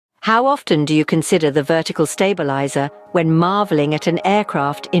How often do you consider the vertical stabilizer when marveling at an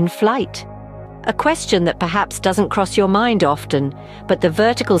aircraft in flight? A question that perhaps doesn't cross your mind often, but the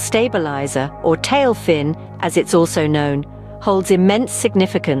vertical stabilizer, or tail fin, as it's also known, holds immense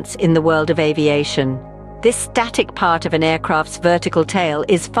significance in the world of aviation. This static part of an aircraft's vertical tail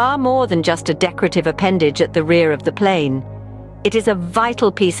is far more than just a decorative appendage at the rear of the plane. It is a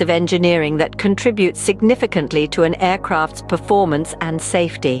vital piece of engineering that contributes significantly to an aircraft's performance and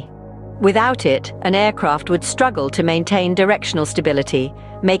safety. Without it, an aircraft would struggle to maintain directional stability,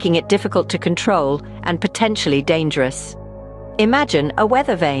 making it difficult to control and potentially dangerous. Imagine a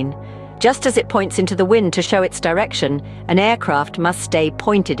weather vane. Just as it points into the wind to show its direction, an aircraft must stay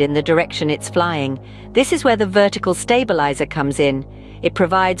pointed in the direction it's flying. This is where the vertical stabilizer comes in. It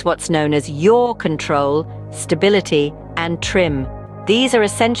provides what's known as yaw control, stability, and trim. These are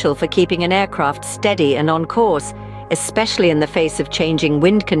essential for keeping an aircraft steady and on course, especially in the face of changing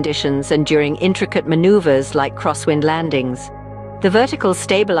wind conditions and during intricate maneuvers like crosswind landings. The vertical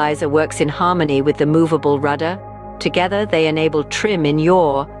stabilizer works in harmony with the movable rudder. Together, they enable trim in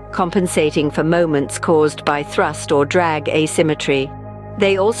yaw, compensating for moments caused by thrust or drag asymmetry.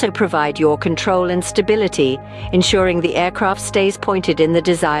 They also provide yaw control and stability, ensuring the aircraft stays pointed in the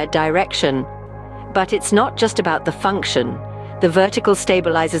desired direction. But it's not just about the function. The vertical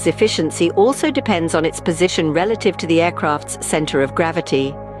stabilizer's efficiency also depends on its position relative to the aircraft's center of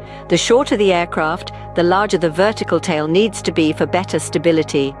gravity. The shorter the aircraft, the larger the vertical tail needs to be for better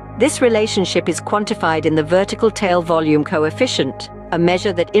stability. This relationship is quantified in the vertical tail volume coefficient, a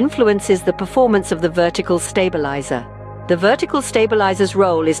measure that influences the performance of the vertical stabilizer. The vertical stabilizer's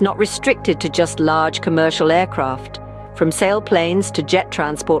role is not restricted to just large commercial aircraft. From sailplanes to jet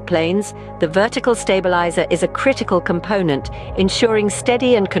transport planes, the vertical stabilizer is a critical component, ensuring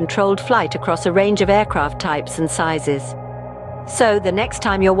steady and controlled flight across a range of aircraft types and sizes. So, the next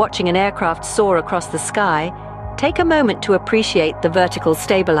time you're watching an aircraft soar across the sky, take a moment to appreciate the vertical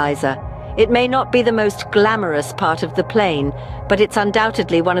stabilizer. It may not be the most glamorous part of the plane, but it's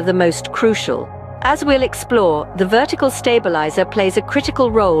undoubtedly one of the most crucial. As we'll explore, the vertical stabilizer plays a critical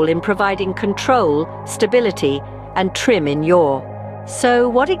role in providing control, stability, and trim in yaw. So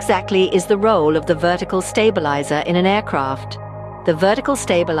what exactly is the role of the vertical stabilizer in an aircraft? The vertical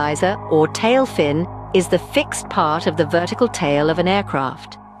stabilizer, or tail fin, is the fixed part of the vertical tail of an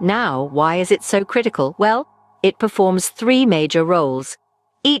aircraft. Now, why is it so critical? Well, it performs three major roles,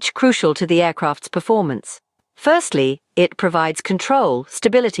 each crucial to the aircraft's performance. Firstly, it provides control,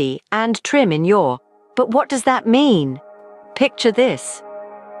 stability, and trim in yaw. But what does that mean? Picture this.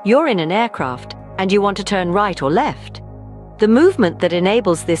 You're in an aircraft, and you want to turn right or left. The movement that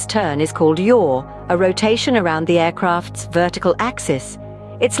enables this turn is called yaw, a rotation around the aircraft's vertical axis.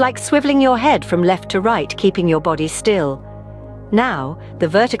 It's like swiveling your head from left to right, keeping your body still. Now, the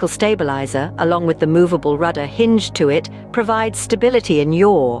vertical stabilizer, along with the movable rudder hinged to it, provides stability in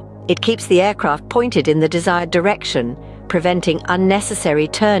yaw. It keeps the aircraft pointed in the desired direction, preventing unnecessary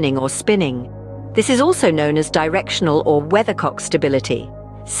turning or spinning. This is also known as directional or weathercock stability.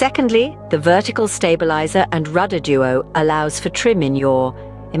 Secondly, the vertical stabilizer and rudder duo allows for trim in yaw.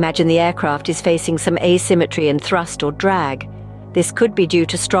 Imagine the aircraft is facing some asymmetry in thrust or drag. This could be due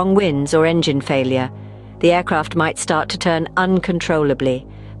to strong winds or engine failure. The aircraft might start to turn uncontrollably,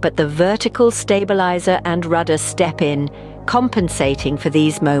 but the vertical stabilizer and rudder step in, compensating for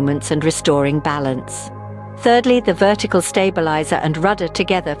these moments and restoring balance. Thirdly, the vertical stabilizer and rudder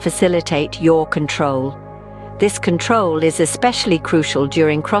together facilitate yaw control. This control is especially crucial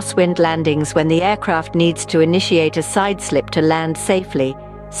during crosswind landings when the aircraft needs to initiate a side slip to land safely.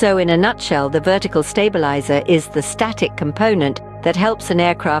 So in a nutshell, the vertical stabilizer is the static component that helps an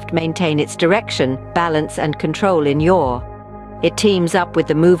aircraft maintain its direction, balance, and control in yaw. It teams up with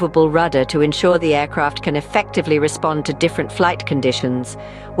the movable rudder to ensure the aircraft can effectively respond to different flight conditions,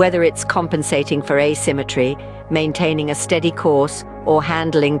 whether it's compensating for asymmetry, maintaining a steady course, or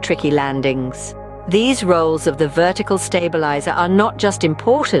handling tricky landings. These roles of the vertical stabilizer are not just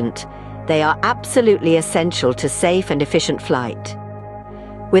important, they are absolutely essential to safe and efficient flight.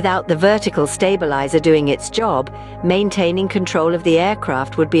 Without the vertical stabilizer doing its job, maintaining control of the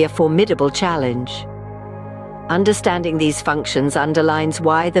aircraft would be a formidable challenge. Understanding these functions underlines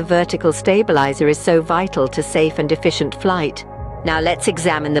why the vertical stabilizer is so vital to safe and efficient flight. Now let's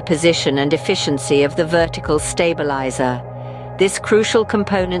examine the position and efficiency of the vertical stabilizer. This crucial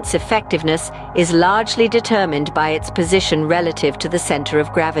component's effectiveness is largely determined by its position relative to the center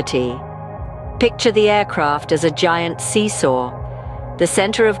of gravity. Picture the aircraft as a giant seesaw. The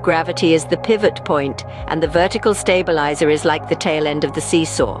center of gravity is the pivot point, and the vertical stabilizer is like the tail end of the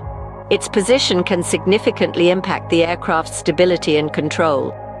seesaw. Its position can significantly impact the aircraft's stability and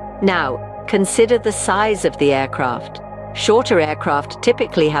control. Now, consider the size of the aircraft. Shorter aircraft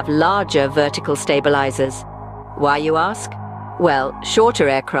typically have larger vertical stabilizers. Why, you ask? Well, shorter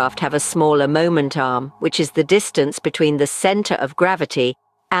aircraft have a smaller moment arm, which is the distance between the center of gravity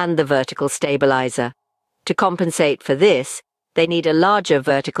and the vertical stabilizer. To compensate for this, they need a larger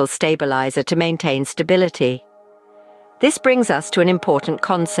vertical stabilizer to maintain stability. This brings us to an important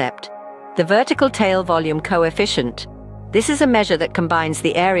concept, the vertical tail volume coefficient. This is a measure that combines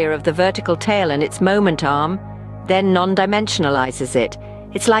the area of the vertical tail and its moment arm, then non-dimensionalizes it.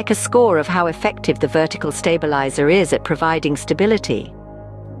 It's like a score of how effective the vertical stabilizer is at providing stability.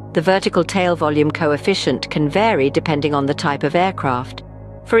 The vertical tail volume coefficient can vary depending on the type of aircraft.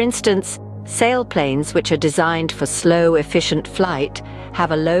 For instance, sailplanes, which are designed for slow, efficient flight,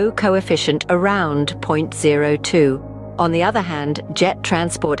 have a low coefficient around 0.02. On the other hand, jet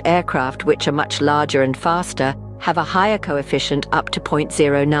transport aircraft, which are much larger and faster, have a higher coefficient up to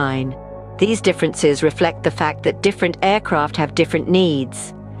 0.09. These differences reflect the fact that different aircraft have different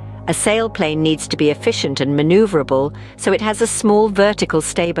needs. A sailplane needs to be efficient and maneuverable, so it has a small vertical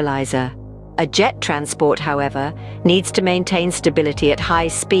stabilizer. A jet transport, however, needs to maintain stability at high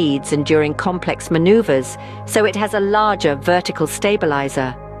speeds and during complex maneuvers, so it has a larger vertical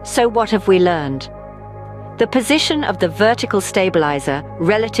stabilizer. So what have we learned? The position of the vertical stabilizer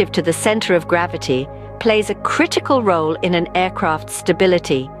relative to the center of gravity plays a critical role in an aircraft's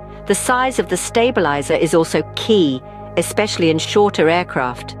stability. The size of the stabilizer is also key, especially in shorter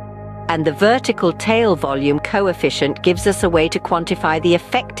aircraft. And the vertical tail volume coefficient gives us a way to quantify the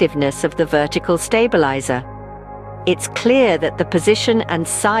effectiveness of the vertical stabilizer. It's clear that the position and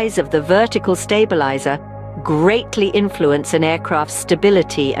size of the vertical stabilizer greatly influence an aircraft's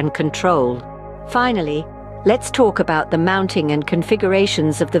stability and control. Finally, let's talk about the mounting and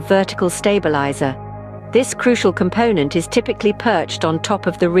configurations of the vertical stabilizer. This crucial component is typically perched on top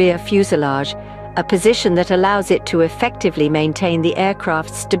of the rear fuselage, a position that allows it to effectively maintain the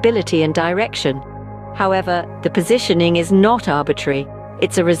aircraft's stability and direction. However, the positioning is not arbitrary.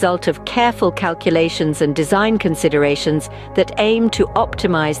 It's a result of careful calculations and design considerations that aim to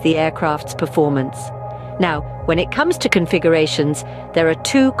optimize the aircraft's performance. Now, when it comes to configurations, there are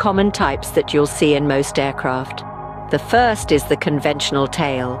two common types that you'll see in most aircraft. The first is the conventional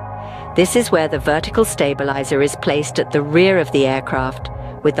tail. This is where the vertical stabilizer is placed at the rear of the aircraft,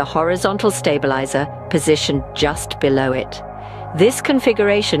 with the horizontal stabilizer positioned just below it. This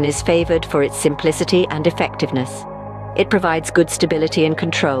configuration is favored for its simplicity and effectiveness. It provides good stability and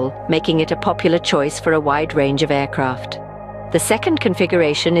control, making it a popular choice for a wide range of aircraft. The second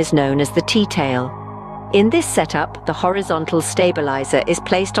configuration is known as the T-tail. In this setup, the horizontal stabilizer is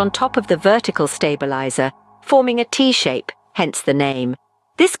placed on top of the vertical stabilizer, forming a T-shape, hence the name.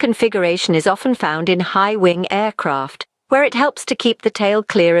 This configuration is often found in high-wing aircraft, where it helps to keep the tail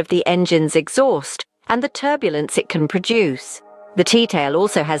clear of the engine's exhaust and the turbulence it can produce. The T-tail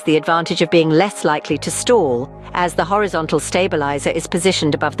also has the advantage of being less likely to stall, as the horizontal stabilizer is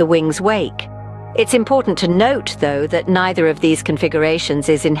positioned above the wing's wake. It's important to note, though, that neither of these configurations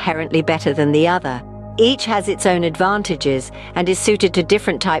is inherently better than the other. Each has its own advantages and is suited to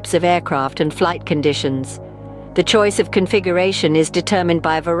different types of aircraft and flight conditions. The choice of configuration is determined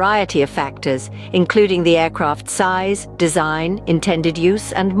by a variety of factors, including the aircraft's size, design, intended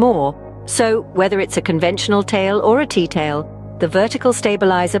use, and more. So, whether it's a conventional tail or a T-tail, the vertical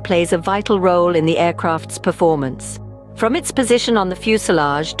stabilizer plays a vital role in the aircraft's performance. From its position on the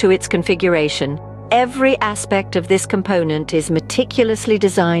fuselage to its configuration, every aspect of this component is meticulously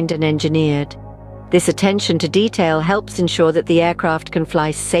designed and engineered. This attention to detail helps ensure that the aircraft can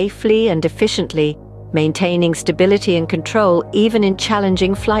fly safely and efficiently, maintaining stability and control even in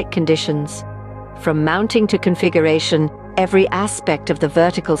challenging flight conditions. From mounting to configuration, every aspect of the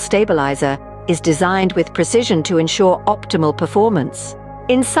vertical stabilizer is designed with precision to ensure optimal performance.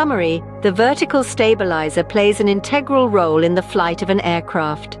 In summary, the vertical stabilizer plays an integral role in the flight of an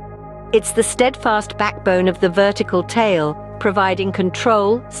aircraft. It's the steadfast backbone of the vertical tail, providing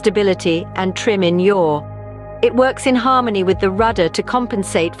control, stability, and trim in yaw. It works in harmony with the rudder to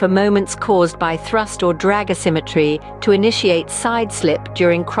compensate for moments caused by thrust or drag asymmetry, to initiate side slip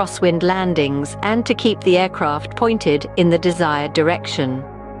during crosswind landings, and to keep the aircraft pointed in the desired direction.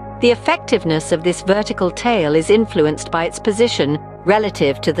 The effectiveness of this vertical tail is influenced by its position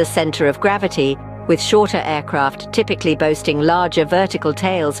relative to the center of gravity, with shorter aircraft typically boasting larger vertical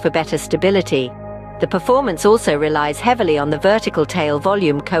tails for better stability. The performance also relies heavily on the vertical tail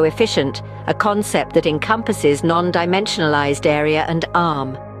volume coefficient, a concept that encompasses non-dimensionalized area and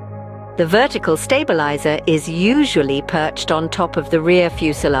arm. The vertical stabilizer is usually perched on top of the rear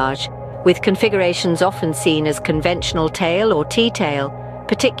fuselage, with configurations often seen as conventional tail or T-tail,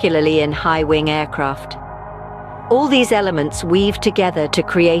 particularly in high-wing aircraft. All these elements weave together to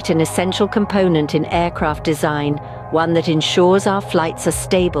create an essential component in aircraft design, one that ensures our flights are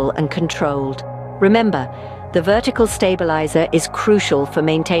stable and controlled. Remember, the vertical stabilizer is crucial for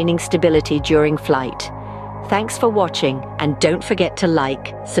maintaining stability during flight. Thanks for watching, and don't forget to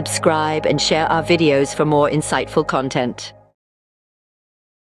like, subscribe, and share our videos for more insightful content.